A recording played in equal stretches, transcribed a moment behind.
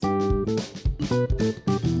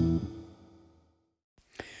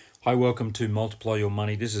Hi, welcome to Multiply Your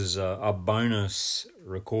Money. This is a bonus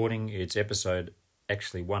recording. It's episode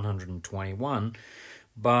actually 121.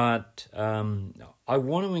 But I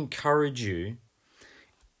want to encourage you,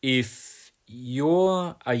 if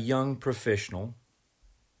you're a young professional,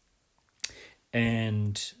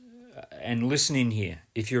 and listen in here,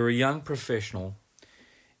 if you're a young professional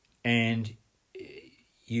and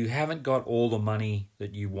you haven't got all the money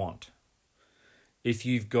that you want, if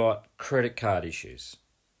you've got credit card issues,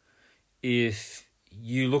 if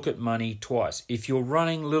you look at money twice, if you're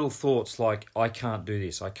running little thoughts like, I can't do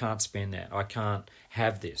this, I can't spend that, I can't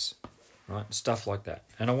have this, right? Stuff like that.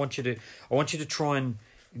 And I want you to try and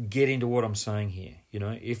get into what I'm saying here. You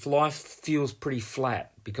know, if life feels pretty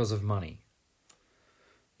flat because of money,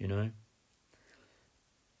 you know,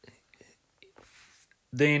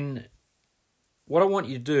 then what I want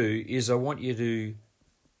you to do is I want you to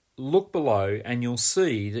look below and you'll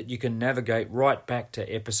see that you can navigate right back to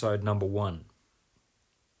episode number 1.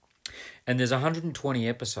 And there's 120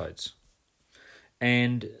 episodes.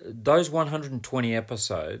 And those 120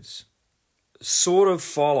 episodes sort of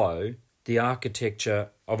follow the architecture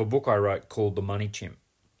of a book I wrote called The Money Chimp.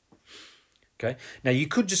 Okay. Now, you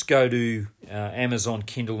could just go to Amazon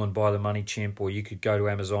Kindle and buy The Money Chimp, or you could go to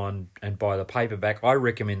Amazon and buy the paperback. I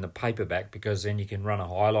recommend the paperback because then you can run a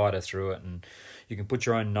highlighter through it and you can put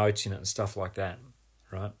your own notes in it and stuff like that,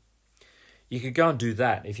 right? You could go and do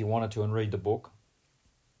that if you wanted to and read the book.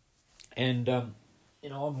 And, I'm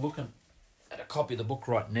looking at a copy of the book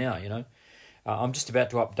right now, I'm just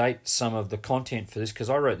about to update some of the content for this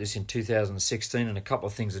because I wrote this in 2016 and a couple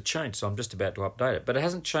of things have changed, so I'm just about to update it. But it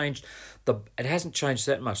hasn't changed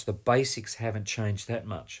that much. The basics haven't changed that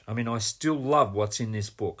much. I mean, I still love what's in this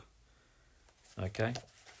book. Okay?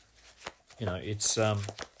 It's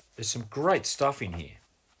there's some great stuff in here.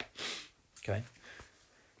 Okay?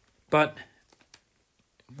 But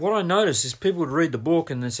what I noticed is people would read the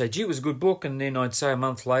book and they'd say, gee, it was a good book, and then I'd say a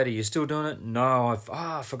month later, you still doing it? No,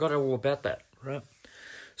 I forgot all about that, right?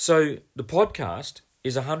 So the podcast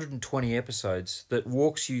is 120 episodes that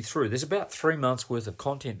walks you through. There's about 3 months worth of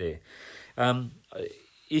content there.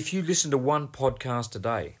 If you listen to one podcast a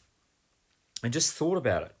day and just thought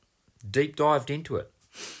about it, deep dived into it,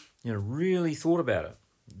 really thought about it,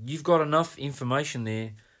 you've got enough information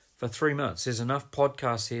there for 3 months. There's enough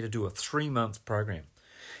podcasts here to do a 3-month program.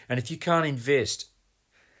 And if you can't invest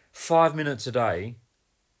 5 minutes a day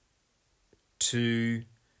to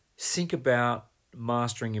think about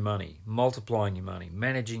mastering your money, multiplying your money,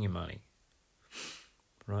 managing your money,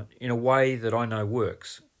 right, in a way that I know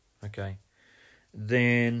works, okay,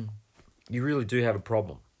 then you really do have a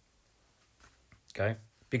problem, okay?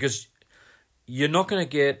 Because you're not going to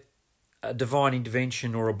get a divine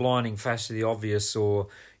intervention or a blinding flash of the obvious, or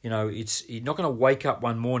you're not going to wake up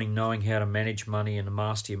one morning knowing how to manage money and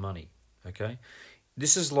master your money. Okay,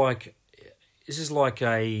 this is like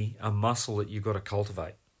a muscle that you've got to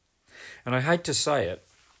cultivate. And I hate to say it,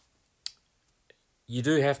 you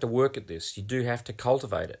do have to work at this. You do have to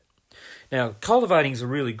cultivate it. Now, cultivating is a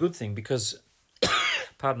really good thing because,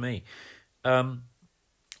 pardon me,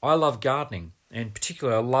 I love gardening, and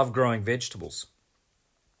particularly I love growing vegetables.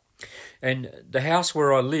 And the house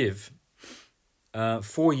where I live,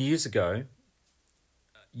 4 years ago,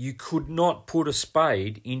 you could not put a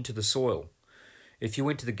spade into the soil. If you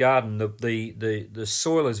went to the garden, the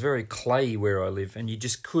soil is very clayey where I live, and you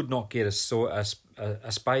just could not get a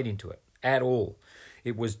spade into it at all.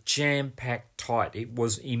 It was jam-packed tight. It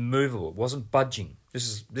was immovable. It wasn't budging.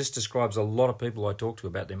 This describes a lot of people I talk to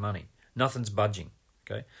about their money. Nothing's budging.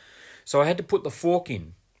 Okay, so I had to put the fork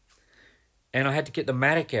in. And I had to get the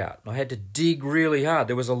mattock out. I had to dig really hard.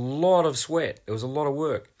 There was a lot of sweat. There was a lot of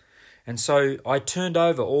work. And so I turned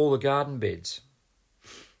over all the garden beds.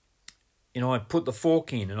 I put the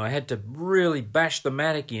fork in and I had to really bash the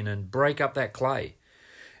mattock in and break up that clay.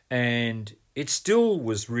 And it still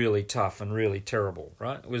was really tough and really terrible,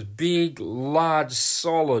 right? It was big, large,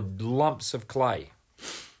 solid lumps of clay.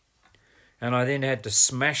 And I then had to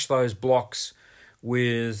smash those blocks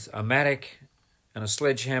with a mattock and a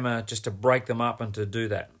sledgehammer just to break them up and to do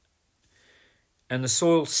that. And the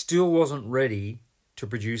soil still wasn't ready to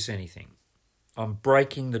produce anything. I'm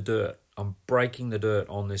breaking the dirt. I'm breaking the dirt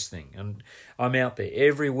on this thing. And I'm out there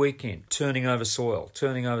every weekend turning over soil.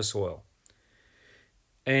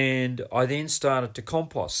 And I then started to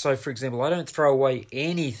compost. So, for example, I don't throw away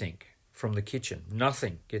anything from the kitchen.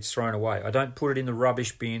 Nothing gets thrown away. I don't put it in the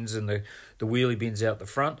rubbish bins and the wheelie bins out the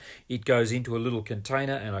front. It goes into a little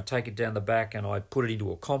container and I take it down the back and I put it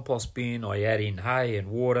into a compost bin. I add in hay and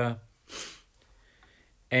water.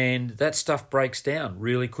 And that stuff breaks down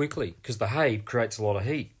really quickly because the hay creates a lot of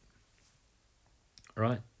heat,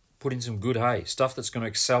 right? Put in some good hay, stuff that's going to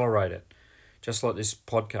accelerate it, just like this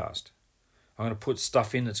podcast. I'm going to put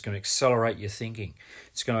stuff in that's going to accelerate your thinking.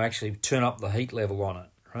 It's going to actually turn up the heat level on it,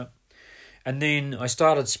 right? And then I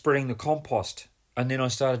started spreading the compost, and then I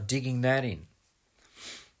started digging that in.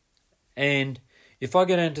 And if I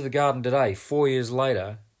go down to the garden today, 4 years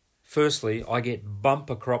later, firstly, I get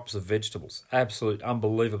bumper crops of vegetables, absolute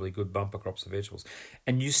unbelievably good bumper crops of vegetables.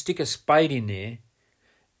 And you stick a spade in there,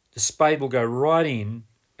 the spade will go right in,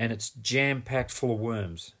 and it's jam-packed full of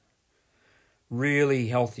worms. Really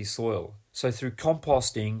healthy soil. So through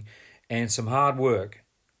composting and some hard work,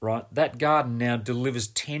 right, that garden now delivers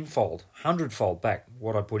tenfold, hundredfold back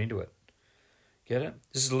what I put into it. Get it?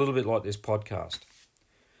 This is a little bit like this podcast.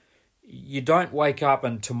 You don't wake up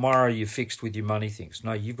and tomorrow you're fixed with your money things.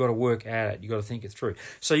 No, you've got to work at it. You've got to think it through.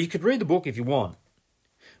 So you could read the book if you want.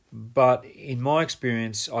 But in my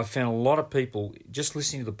experience, I've found a lot of people just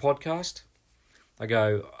listening to the podcast, I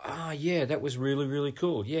go, yeah, that was really, really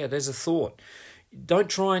cool. Yeah, there's a thought. Don't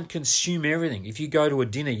try and consume everything. If you go to a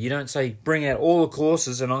dinner, you don't say, bring out all the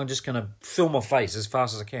courses and I'm just going to fill my face as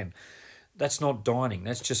fast as I can. That's not dining.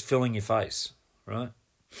 That's just filling your face, right?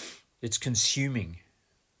 It's consuming.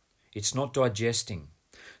 It's not digesting.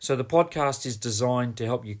 So the podcast is designed to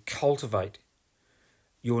help you cultivate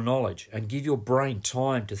your knowledge and give your brain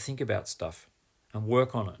time to think about stuff and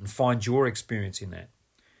work on it and find your experience in that.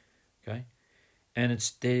 Okay? And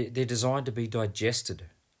they're designed to be digested.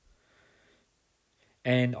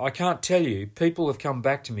 And I can't tell you, people have come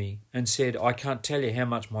back to me and said, I can't tell you how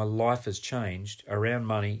much my life has changed around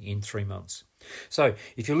money in 3 months. So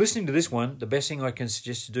if you're listening to this one, the best thing I can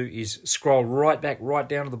suggest to do is scroll right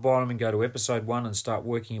down to the bottom and go to episode 1 and start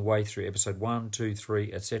working your way through episode 1, 2,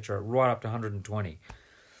 3, etc., right up to 120.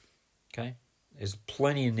 Okay? There's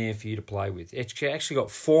plenty in there for you to play with. It's actually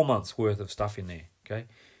got 4 months worth of stuff in there. Okay?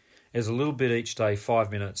 There's a little bit each day,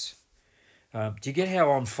 5 minutes. Do you get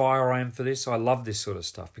how on fire I am for this? I love this sort of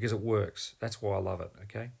stuff because it works. That's why I love it,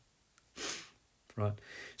 okay? Right.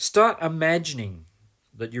 Start imagining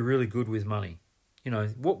that you're really good with money. You know,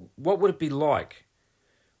 what would it be like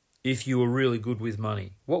if you were really good with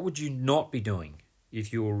money? What would you not be doing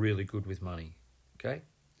if you were really good with money? Okay?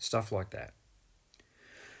 Stuff like that.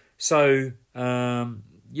 So,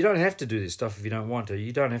 you don't have to do this stuff if you don't want to.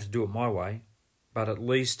 You don't have to do it my way, but at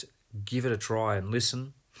least give it a try and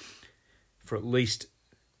listen for at least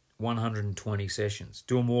 120 sessions.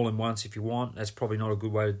 Do them all in once if you want. That's probably not a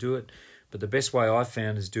good way to do it. But the best way I've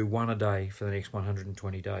found is do one a day for the next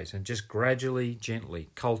 120 days and just gradually, gently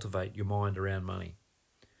cultivate your mind around money.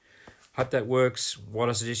 Hope that works. What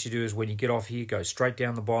I suggest you do is when you get off here, go straight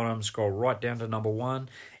down the bottom, scroll right down to number 1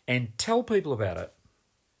 and tell people about it.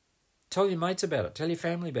 Tell your mates about it. Tell your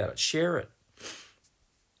family about it. Share it.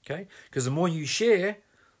 Okay? Because the more you share,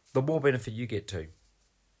 the more benefit you get to.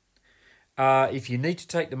 If you need to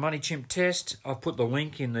take the Money Chimp test, I've put the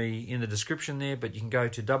link in the description there, but you can go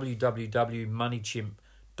to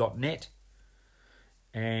www.moneychimp.net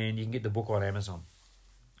and you can get the book on Amazon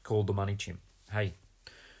called The Money Chimp. Hey,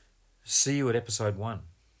 see you at episode 1.